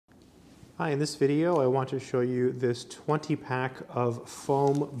Hi, in this video I want to show you this 20-pack of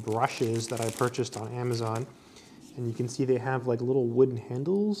foam brushes that I purchased on Amazon. And you can see they have like little wooden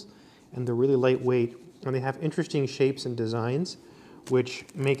handles and they're really lightweight. And they have interesting shapes and designs which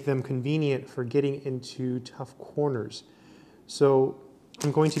make them convenient for getting into tough corners. So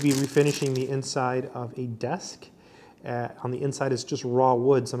I'm going to be refinishing the inside of a desk. On the inside it's just raw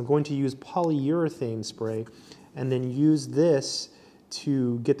wood, so I'm going to use polyurethane spray and then use this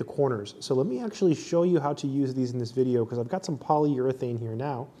to get the corners. So let me actually show you how to use these in this video because I've got some polyurethane here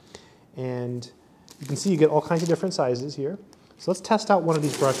now. And you can see you get all kinds of different sizes here. So let's test out one of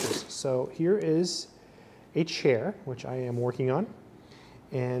these brushes. So here is a chair, which I am working on.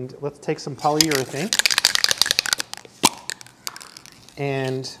 And let's take some polyurethane.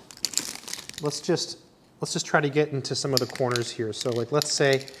 And let's just try to get into some of the corners here. So like let's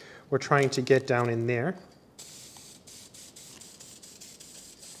say we're trying to get down in there.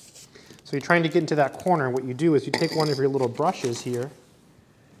 So you're trying to get into that corner. What you do is you take one of your little brushes here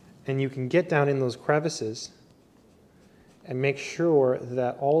and you can get down in those crevices and make sure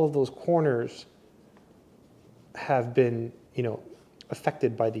that all of those corners have been,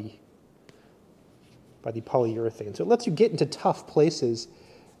 affected by the polyurethane. So it lets you get into tough places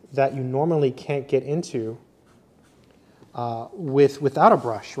that you normally can't get into without a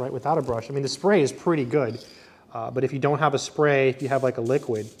brush, right? Without a brush. I mean, the spray is pretty good, but if you don't have a spray, if you have like a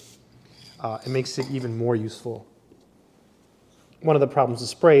liquid, it makes it even more useful. One of the problems with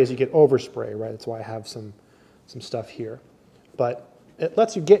spray is you get overspray, right? That's why I have some stuff here. But it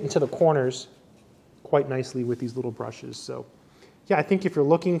lets you get into the corners quite nicely with these little brushes. So yeah, I think if you're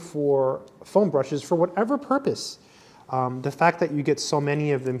looking for foam brushes for whatever purpose, the fact that you get so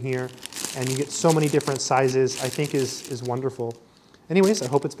many of them here and you get so many different sizes, I think is wonderful. Anyways, I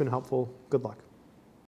hope it's been helpful. Good luck.